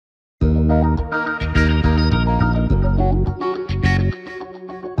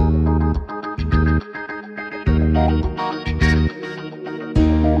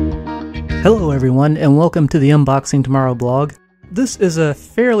Hello everyone, and welcome to the Unboxing Tomorrow blog. This is a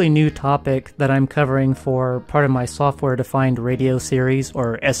fairly new topic that I'm covering for part of my software-defined radio series,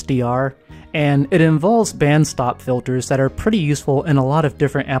 or SDR, and it involves band stop filters that are pretty useful in a lot of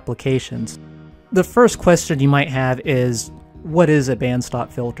different applications. The first question you might have is, what is a band stop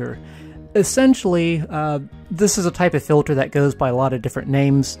filter? Essentially, this is a type of filter that goes by a lot of different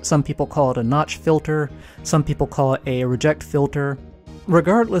names. Some people call it a notch filter, some people call it a reject filter.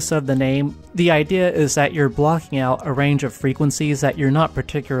 Regardless of the name, the idea is that you're blocking out a range of frequencies that you're not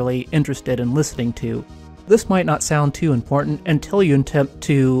particularly interested in listening to. This might not sound too important until you attempt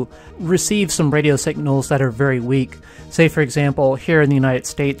to receive some radio signals that are very weak. Say for example, here in the United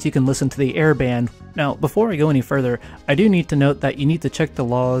States you can listen to the air band. Now before I go any further, I do need to note that you need to check the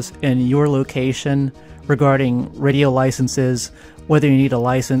laws in your location regarding radio licenses, whether you need a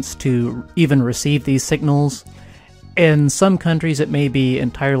license to even receive these signals. In some countries it may be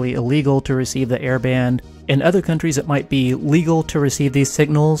entirely illegal to receive the airband. In other countries it might be legal to receive these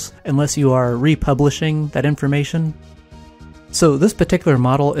signals unless you are republishing that information. So this particular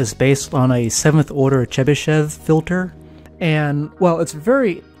model is based on a 7th order Chebyshev filter, and while it's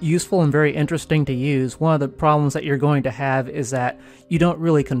very useful and very interesting to use, one of the problems that you're going to have is that you don't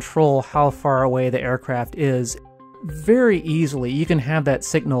really control how far away the aircraft is. Very easily you can have that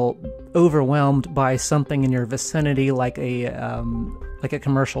signal overwhelmed by something in your vicinity, like a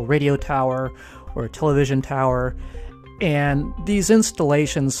commercial radio tower or a television tower, and these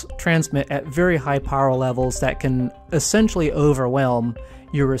installations transmit at very high power levels that can essentially overwhelm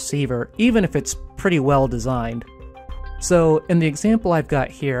your receiver, even if it's pretty well designed. So in the example I've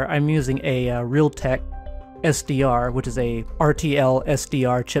got here, I'm using a Realtek SDR, which is a RTL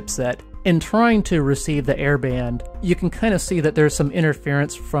SDR chipset. In trying to receive the airband, you can kind of see that there's some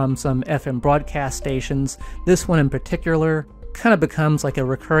interference from some FM broadcast stations. This one in particular kind of becomes like a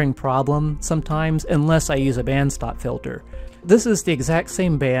recurring problem sometimes unless I use a band stop filter. This is the exact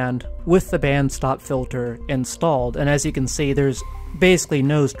same band with the band stop filter installed, and as you can see there's basically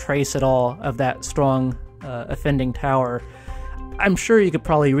no trace at all of that strong offending tower. I'm sure you could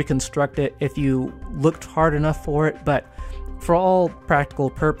probably reconstruct it if you looked hard enough for it, but for all practical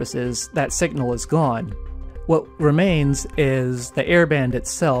purposes, that signal is gone. What remains is the airband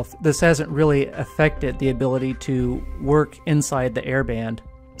itself. This hasn't really affected the ability to work inside the airband.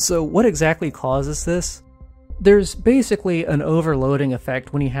 So what exactly causes this? There's basically an overloading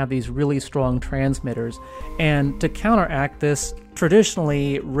effect when you have these really strong transmitters, and to counteract this,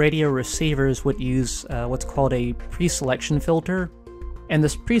 traditionally radio receivers would use what's called a pre-selection filter, and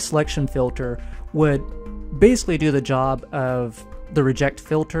this pre-selection filter would basically do the job of the reject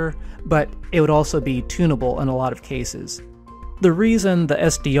filter, but it would also be tunable in a lot of cases. The reason the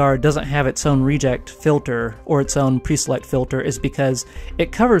SDR doesn't have its own reject filter or its own pre-select filter is because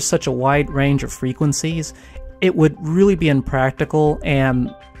it covers such a wide range of frequencies. It would really be impractical,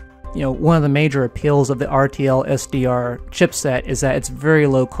 and one of the major appeals of the RTL SDR chipset is that it's very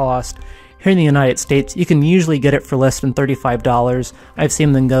low cost. Here in the United States, you can usually get it for less than $35. I've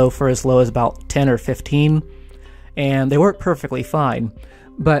seen them go for as low as about $10 or $15, and they work perfectly fine.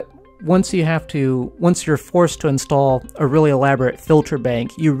 But once you're forced to install a really elaborate filter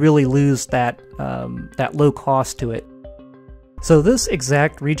bank, you really lose that low cost to it. So this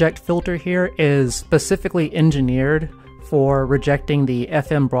exact reject filter here is specifically engineered for rejecting the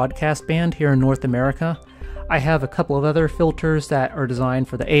FM broadcast band here in North America. I have a couple of other filters that are designed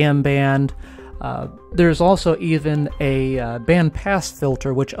for the AM band. There's also even a band pass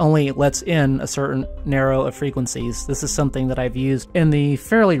filter which only lets in a certain narrow of frequencies. This is something that I've used in the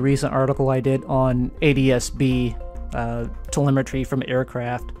fairly recent article I did on ADS-B telemetry from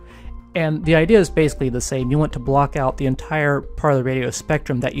aircraft. And the idea is basically the same. You want to block out the entire part of the radio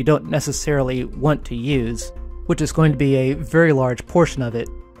spectrum that you don't necessarily want to use, which is going to be a very large portion of it.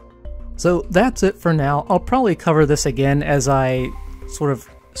 So that's it for now. I'll probably cover this again as I sort of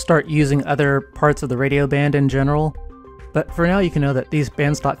start using other parts of the radio band in general. But for now you can know that these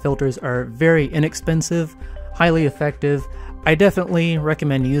band stop filters are very inexpensive, highly effective. I definitely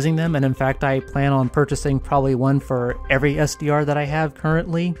recommend using them, and in fact I plan on purchasing probably one for every SDR that I have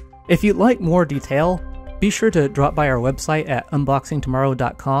currently. If you'd like more detail, be sure to drop by our website at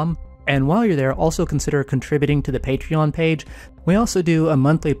unboxingtomorrow.com. And while you're there, also consider contributing to the Patreon page. We also do a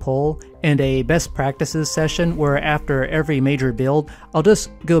monthly poll and a best practices session where after every major build, I'll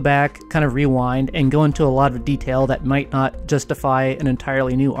just go back, kind of rewind, and go into a lot of detail that might not justify an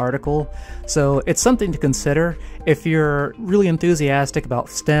entirely new article. So it's something to consider if you're really enthusiastic about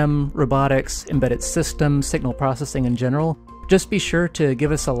STEM, robotics, embedded systems, signal processing in general. Just be sure to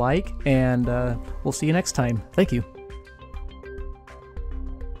give us a like, and we'll see you next time. Thank you.